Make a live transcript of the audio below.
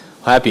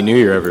Happy New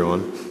Year,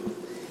 everyone.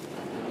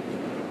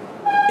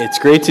 It's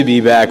great to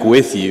be back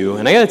with you,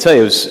 and I got to tell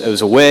you, I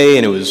was away,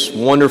 and it was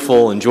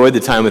wonderful. Enjoyed the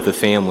time with the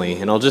family,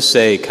 and I'll just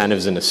say, kind of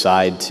as an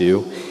aside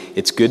too,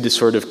 it's good to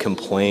sort of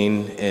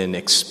complain and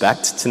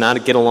expect to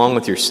not get along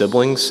with your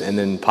siblings, and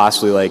then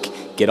possibly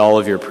get all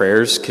of your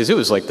prayers, because it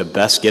was the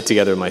best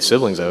get-together with my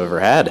siblings I've ever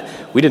had.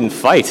 We didn't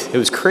fight. It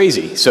was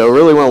crazy, so it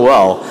really went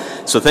well.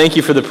 So thank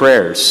you for the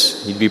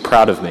prayers. You'd be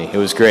proud of me. It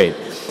was great.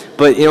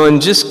 But,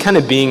 and just kind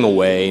of being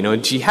away,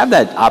 do you have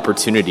that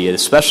opportunity,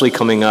 especially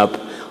coming up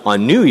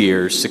on New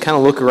Year's, to kind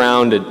of look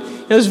around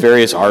at those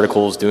various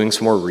articles, doing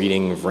some more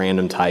reading of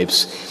random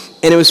types.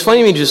 And it was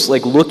funny to me just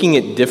looking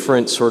at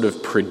different sort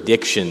of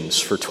predictions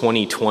for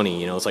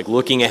 2020. It's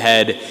looking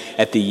ahead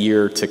at the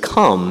year to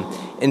come.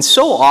 And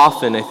so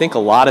often, I think a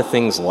lot of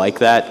things like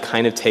that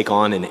kind of take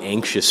on an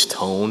anxious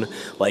tone.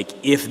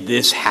 If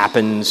this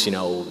happens,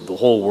 the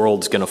whole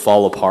world's going to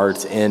fall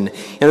apart. And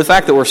the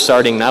fact that we're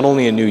starting not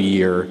only a new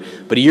year,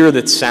 but a year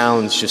that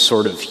sounds just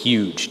sort of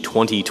huge,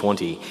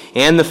 2020.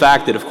 And the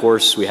fact that, of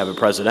course, we have a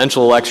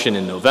presidential election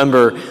in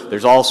November.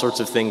 There's all sorts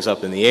of things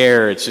up in the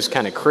air. It's just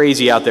kind of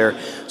crazy out there.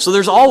 So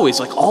there's always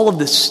all of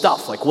this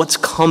stuff, what's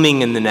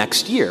coming in the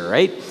next year,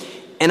 right?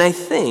 And I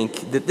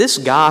think that this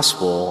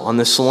gospel on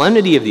the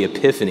solemnity of the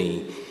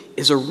Epiphany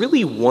is a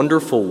really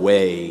wonderful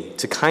way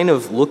to kind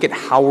of look at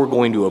how we're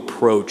going to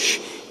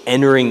approach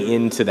entering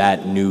into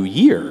that new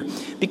year.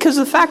 Because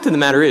the fact of the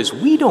matter is,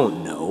 we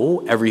don't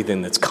know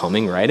everything that's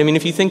coming, right? I mean,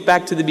 if you think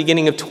back to the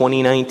beginning of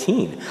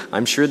 2019,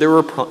 I'm sure there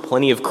were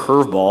plenty of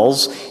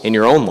curveballs in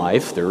your own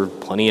life. There were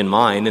plenty in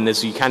mine. And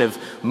as you kind of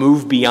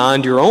move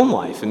beyond your own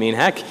life, I mean,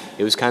 heck,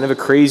 it was kind of a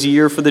crazy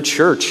year for the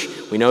church.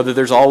 We know that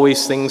there's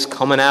always things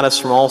coming at us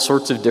from all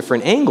sorts of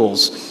different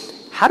angles.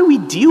 How do we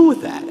deal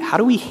with that? How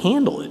do we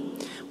handle it?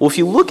 Well, if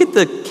you look at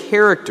the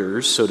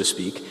characters, so to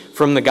speak,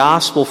 from the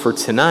gospel for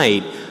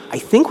tonight, I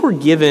think we're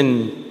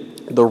given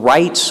the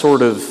right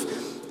sort of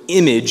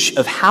image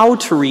of how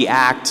to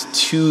react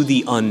to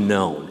the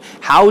unknown,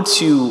 how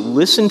to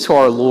listen to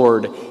our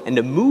Lord and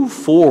to move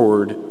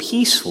forward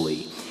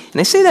peacefully. And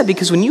I say that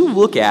because when you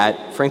look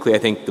at, frankly, I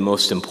think the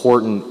most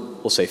important,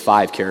 we'll say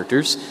 5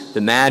 characters,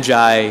 the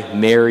Magi,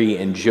 Mary,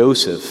 and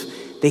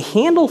Joseph, they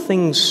handle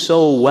things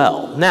so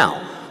well.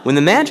 Now, when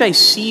the Magi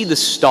see the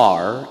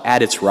star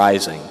at its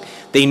rising,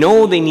 they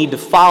know they need to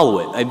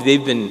follow it.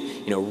 They've been,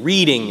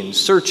 reading and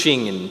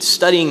searching and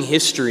studying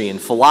history and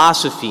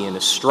philosophy and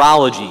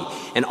astrology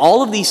and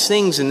all of these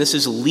things, and this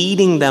is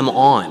leading them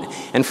on.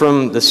 And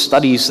from the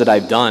studies that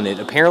I've done, it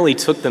apparently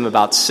took them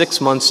about 6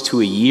 months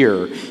to a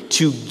year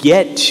to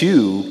get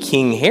to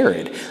King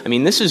Herod. I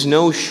mean, this is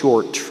no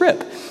short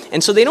trip.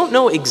 And so they don't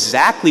know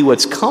exactly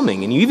what's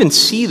coming. And you even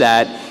see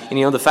that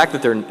in, the fact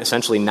that they're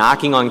essentially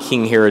knocking on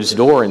King Herod's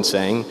door and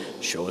saying,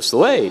 "Show us the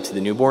way to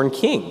the newborn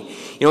king."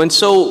 And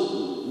so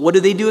what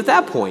do they do at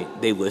that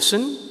point? They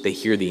listen, they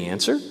hear the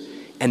answer,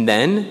 and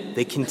then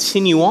they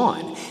continue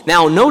on.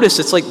 Now, notice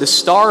it's the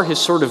star has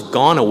sort of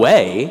gone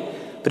away,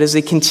 but as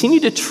they continue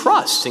to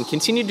trust and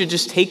continue to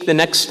just take the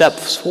next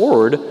steps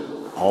forward,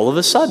 all of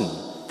a sudden,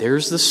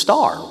 there's the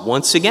star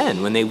once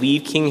again when they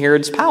leave King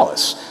Herod's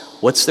palace.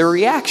 What's their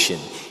reaction?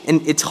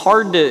 And it's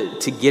hard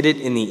to get it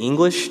in the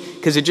English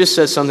because it just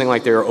says something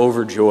like they're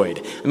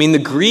overjoyed. I mean, the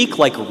Greek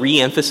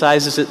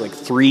re-emphasizes it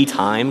 3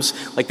 times.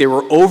 They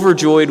were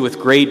overjoyed with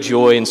great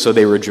joy and so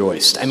they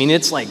rejoiced. I mean,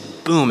 it's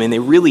boom, and they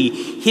really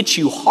hit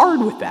you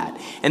hard with that.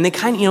 And they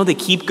kind of, they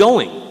keep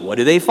going. What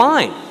do they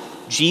find?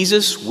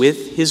 Jesus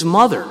with his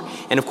mother.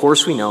 And of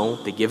course we know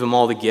they give him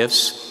all the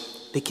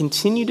gifts. They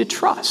continue to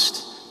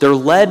trust. They're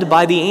led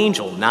by the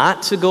angel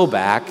not to go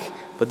back,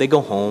 but they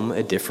go home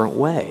a different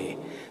way.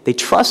 They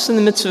trust in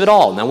the midst of it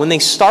all. Now, when they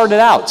started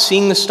out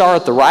seeing the star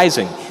at the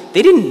rising,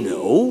 they didn't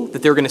know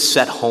that they were going to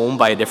set home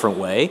by a different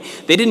way.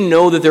 They didn't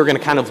know that they were going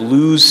to kind of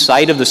lose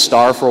sight of the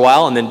star for a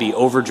while and then be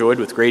overjoyed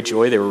with great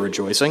joy. They were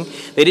rejoicing.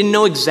 They didn't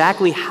know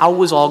exactly how it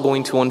was all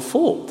going to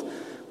unfold,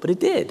 but it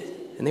did,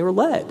 and they were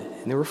led,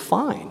 and they were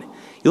fine.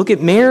 You look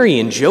at Mary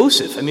and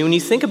Joseph. I mean, when you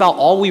think about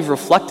all we've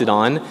reflected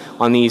on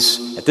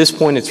these, at this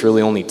point, it's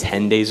really only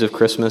 10 days of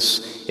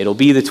Christmas. It'll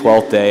be the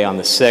 12th day on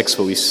the 6th,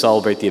 but we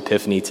celebrate the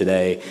Epiphany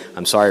today.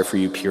 I'm sorry for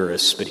you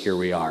purists, but here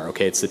we are,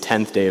 okay? It's the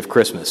 10th day of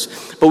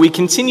Christmas. But we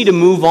continue to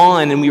move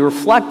on, and we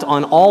reflect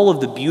on all of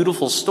the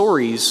beautiful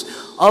stories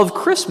of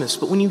Christmas.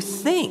 But when you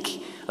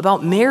think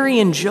about Mary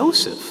and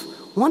Joseph,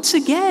 once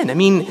again, I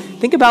mean,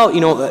 think about,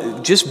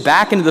 just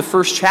back into the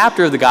first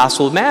chapter of the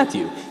Gospel of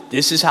Matthew.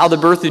 This is how the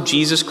birth of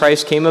Jesus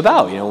Christ came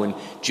about. When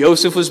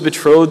Joseph was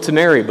betrothed to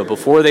Mary, but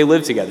before they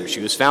lived together, she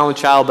was found with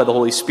child by the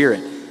Holy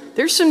Spirit.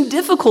 There's some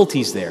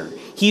difficulties there.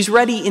 He's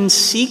ready in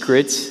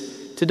secret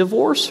to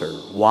divorce her.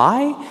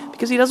 Why?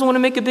 Because he doesn't want to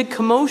make a big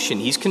commotion.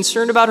 He's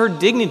concerned about her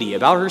dignity,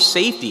 about her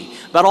safety,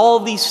 about all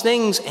of these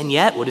things. And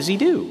yet, what does he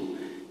do?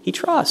 He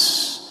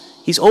trusts.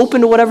 He's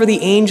open to whatever the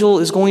angel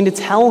is going to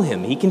tell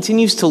him. He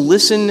continues to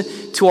listen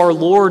to our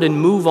Lord and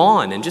move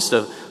on. And just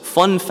a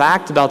fun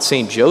fact about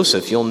St.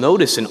 Joseph, you'll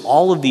notice in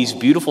all of these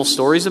beautiful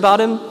stories about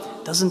him,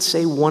 doesn't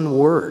say one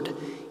word.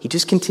 He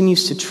just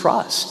continues to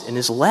trust and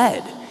is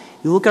led.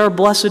 You look at our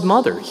Blessed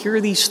Mother. Here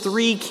are these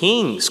 3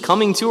 kings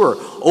coming to her,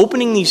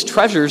 opening these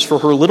treasures for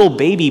her little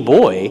baby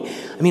boy.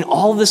 I mean,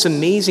 all of this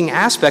amazing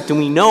aspect. And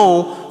we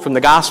know from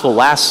the gospel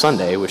last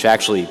Sunday, which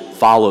actually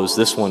follows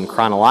this one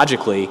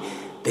chronologically,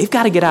 they've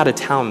got to get out of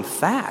town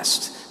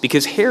fast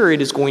because Herod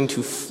is going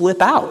to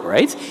flip out,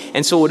 right?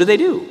 And so what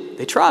do?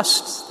 They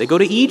trust. They go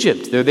to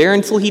Egypt. They're there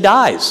until he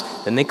dies.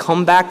 Then they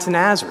come back to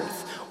Nazareth.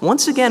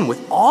 Once again,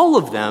 with all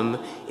of them,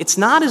 it's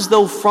not as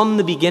though from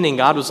the beginning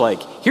God was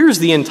like, here's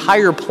the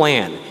entire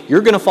plan.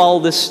 You're going to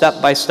follow this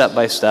step by step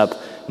by step.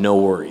 No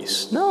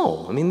worries.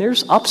 No, I mean,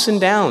 there's ups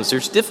and downs.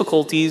 There's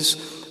difficulties.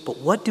 But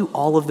what do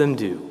all of them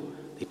do?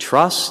 They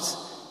trust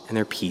and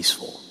they're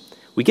peaceful.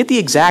 We get the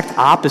exact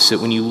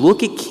opposite when you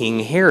look at King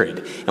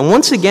Herod. And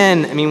once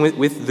again, I mean,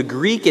 with the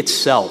Greek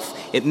itself,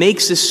 it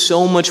makes this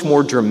so much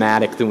more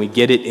dramatic than we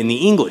get it in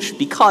the English,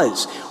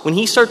 because when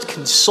he starts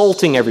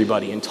consulting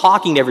everybody and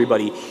talking to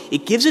everybody,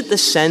 it gives it the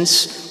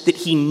sense that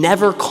he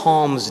never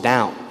calms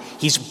down.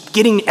 He's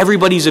getting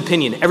everybody's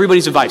opinion,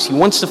 everybody's advice. He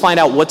wants to find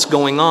out what's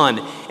going on.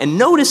 And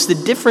notice the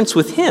difference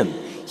with him.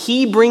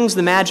 He brings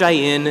the Magi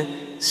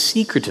in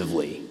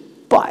secretively.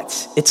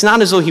 But it's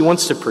not as though he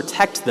wants to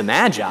protect the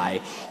Magi.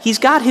 He's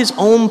got his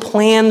own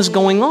plans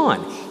going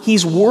on.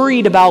 He's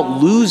worried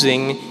about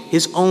losing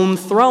his own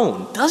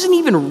throne. Doesn't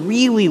even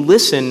really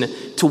listen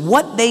to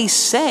what they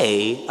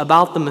say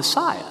about the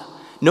Messiah.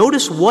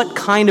 Notice what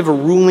kind of a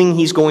ruling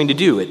he's going to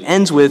do. It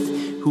ends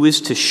with, who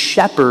is to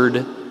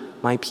shepherd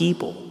my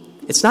people.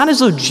 It's not as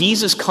though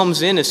Jesus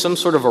comes in as some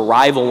sort of a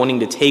rival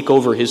wanting to take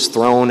over his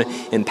throne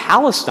in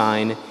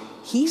Palestine.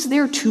 He's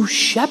there to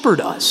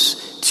shepherd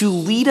us, to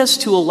lead us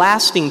to a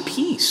lasting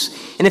peace.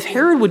 And if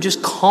Herod would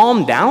just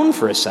calm down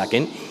for a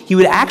second, he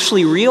would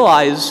actually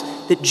realize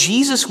that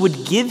Jesus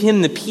would give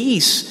him the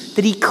peace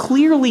that he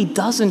clearly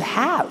doesn't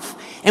have.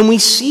 And we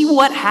see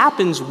what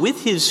happens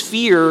with his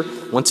fear,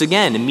 once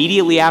again,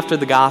 immediately after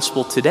the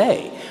gospel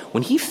today.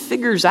 When he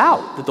figures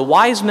out that the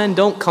wise men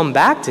don't come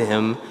back to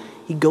him,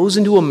 he goes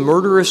into a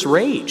murderous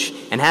rage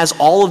and has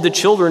all of the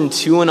children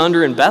 2 and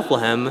under in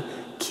Bethlehem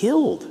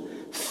killed.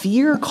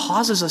 Fear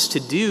causes us to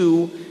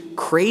do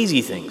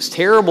crazy things,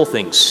 terrible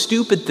things,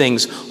 stupid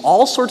things,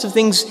 all sorts of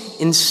things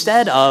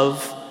instead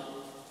of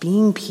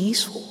being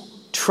peaceful,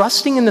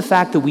 trusting in the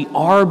fact that we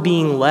are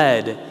being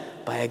led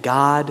by a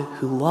God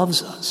who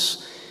loves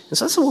us. And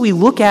so that's what we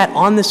look at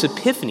on this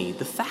Epiphany.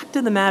 The fact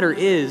of the matter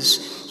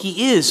is,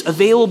 he is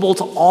available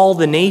to all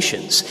the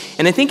nations.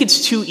 And I think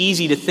it's too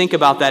easy to think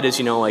about that as,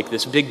 like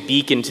this big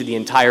beacon to the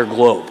entire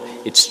globe.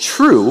 It's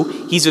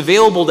true, he's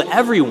available to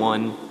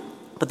everyone,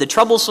 but the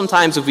trouble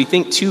sometimes if we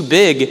think too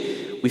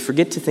big, we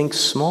forget to think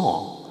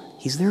small.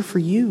 He's there for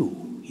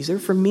you. He's there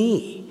for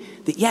me.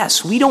 That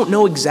yes, we don't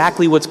know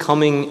exactly what's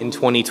coming in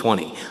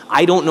 2020.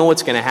 I don't know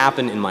what's going to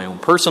happen in my own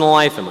personal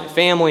life, in my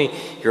family,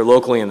 here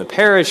locally in the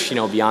parish,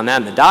 beyond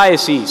that in the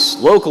diocese,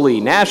 locally,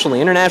 nationally,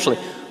 internationally.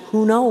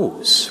 Who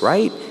knows,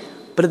 right?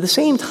 But at the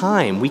same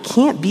time, we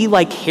can't be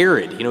like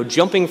Herod,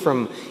 jumping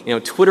from,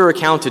 Twitter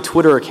account to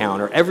Twitter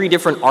account or every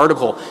different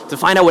article to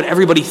find out what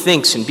everybody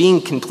thinks and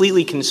being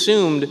completely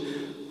consumed.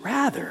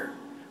 Rather,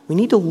 we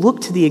need to look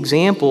to the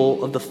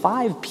example of the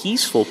 5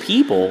 peaceful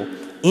people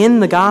in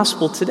the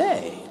gospel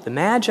today, the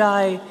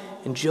Magi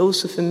and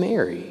Joseph and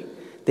Mary.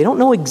 They don't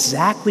know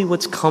exactly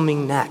what's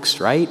coming next,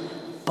 right?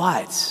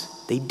 But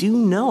they do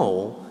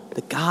know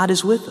that God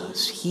is with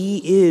us. He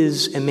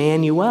is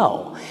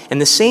Emmanuel. And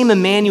the same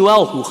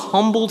Emmanuel who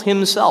humbled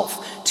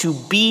himself to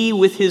be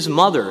with his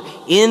mother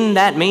in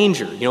that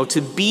manger,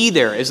 to be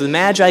there as the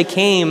Magi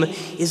came,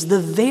 is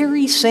the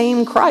very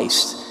same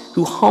Christ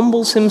who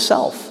humbles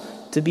himself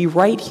to be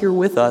right here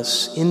with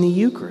us in the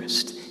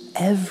Eucharist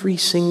every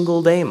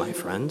single day, my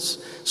friends.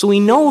 So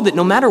we know that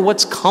no matter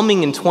what's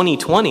coming in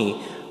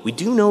 2020, we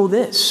do know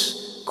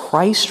this: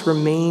 Christ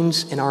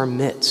remains in our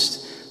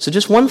midst. So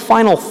just one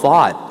final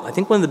thought. I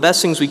think one of the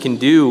best things we can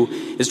do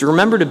is to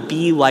remember to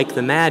be like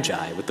the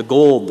Magi with the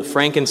gold, the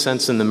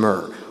frankincense, and the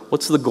myrrh.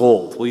 What's the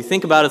gold? Well, you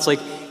think about it, it's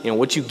like,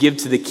 what you give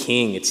to the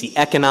king. It's the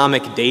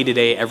economic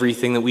day-to-day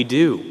everything that we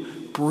do.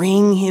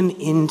 Bring him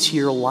into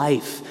your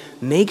life.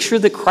 Make sure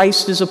that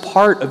Christ is a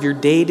part of your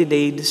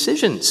day-to-day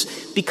decisions,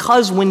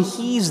 because when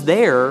he's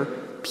there,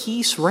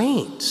 peace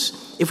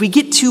reigns. If we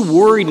get too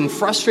worried and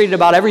frustrated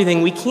about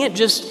everything, we can't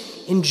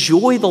just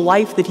enjoy the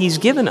life that he's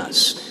given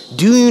us.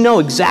 Do you know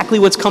exactly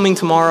what's coming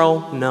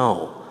tomorrow?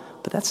 No.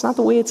 But that's not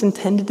the way it's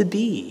intended to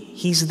be.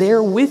 He's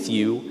there with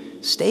you.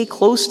 Stay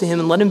close to him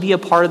and let him be a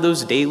part of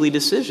those daily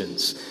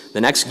decisions.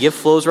 The next gift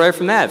flows right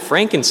from that,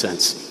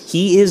 frankincense.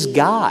 He is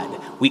God.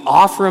 We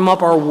offer him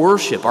up our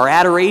worship, our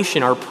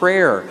adoration, our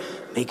prayer.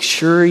 Make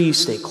sure you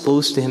stay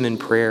close to him in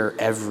prayer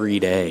every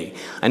day.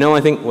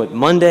 I think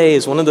Monday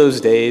is one of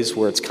those days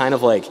where it's kind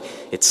of like,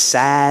 it's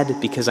sad,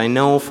 because I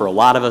know for a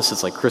lot of us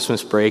it's like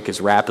Christmas break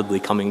is rapidly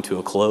coming to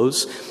a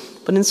close.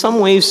 But in some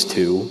ways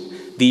too,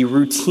 the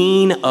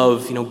routine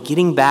of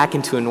getting back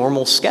into a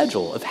normal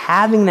schedule, of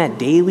having that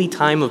daily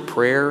time of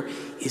prayer,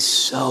 is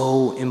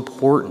so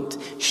important.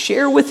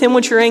 Share with him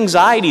what your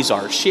anxieties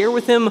are. Share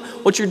with him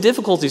what your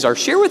difficulties are.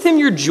 Share with him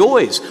your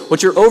joys,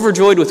 what you're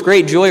overjoyed with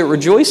great joy at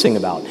rejoicing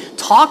about.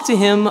 Talk to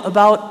him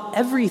about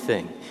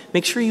everything.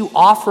 Make sure you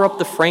offer up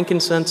the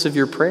frankincense of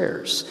your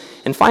prayers.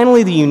 And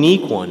finally, the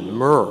unique one,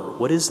 myrrh.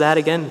 What is that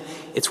again?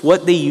 It's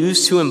what they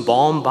use to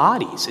embalm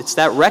bodies. It's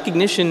that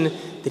recognition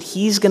that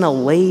he's going to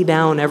lay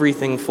down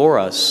everything for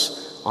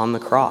us on the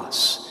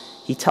cross.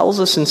 He tells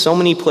us in so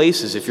many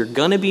places, if you're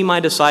going to be my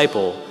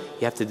disciple,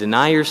 you have to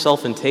deny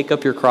yourself and take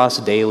up your cross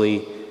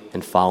daily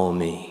and follow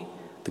me.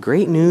 The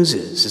great news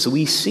is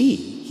we see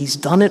he's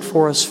done it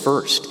for us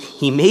first.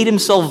 He made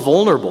himself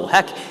vulnerable.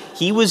 Heck,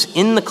 he was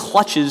in the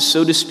clutches,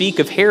 so to speak,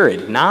 of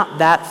Herod, not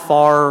that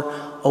far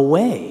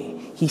away.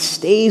 He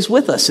stays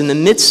with us in the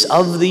midst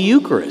of the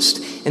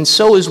Eucharist. And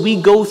so as we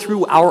go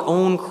through our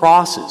own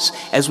crosses,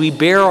 as we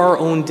bear our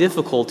own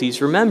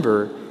difficulties,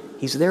 remember,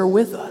 he's there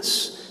with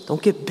us.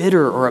 Don't get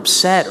bitter or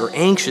upset or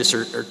anxious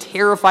or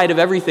terrified of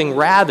everything.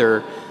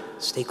 Rather,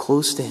 stay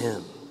close to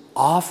him.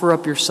 Offer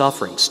up your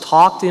sufferings.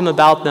 Talk to him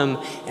about them.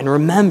 And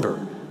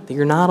remember that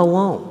you're not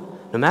alone.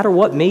 No matter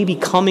what may be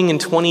coming in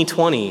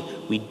 2020,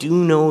 we do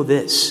know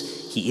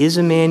this. He is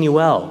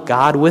Emmanuel,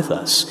 God with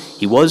us.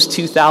 He was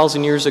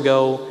 2,000 years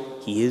ago.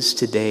 He is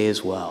today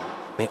as well.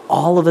 May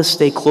all of us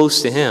stay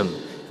close to him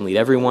and lead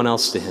everyone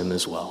else to him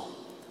as well.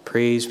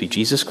 Praise be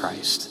Jesus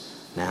Christ,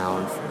 now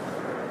and forever.